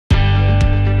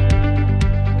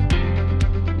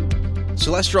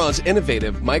Celestron's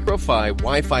innovative Microfi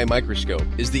Wi-Fi microscope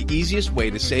is the easiest way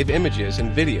to save images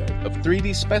and video of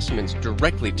 3D specimens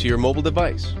directly to your mobile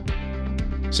device.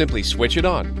 Simply switch it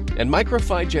on, and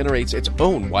Microfi generates its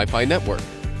own Wi-Fi network.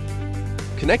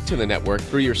 Connect to the network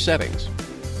through your settings.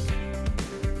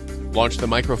 Launch the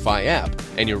Microfi app,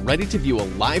 and you're ready to view a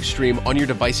live stream on your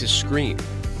device's screen.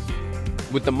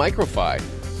 With the Microfi,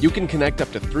 you can connect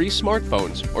up to 3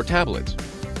 smartphones or tablets.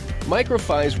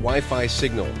 Microfi's Wi-Fi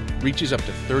signal reaches up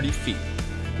to 30 feet,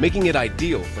 making it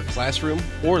ideal for classroom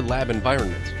or lab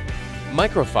environments.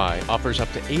 Microfi offers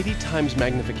up to 80 times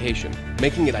magnification,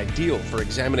 making it ideal for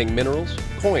examining minerals,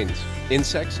 coins,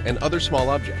 insects, and other small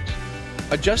objects.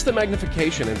 Adjust the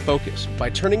magnification and focus by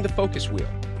turning the focus wheel.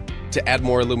 To add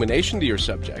more illumination to your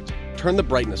subject, turn the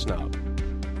brightness knob.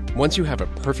 Once you have a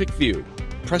perfect view,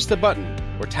 press the button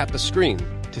or tap the screen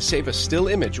to save a still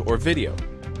image or video.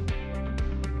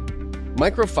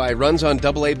 Microfi runs on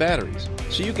AA batteries,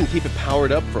 so you can keep it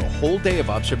powered up for a whole day of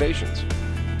observations.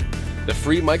 The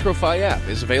free Microfi app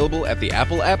is available at the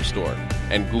Apple App Store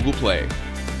and Google Play.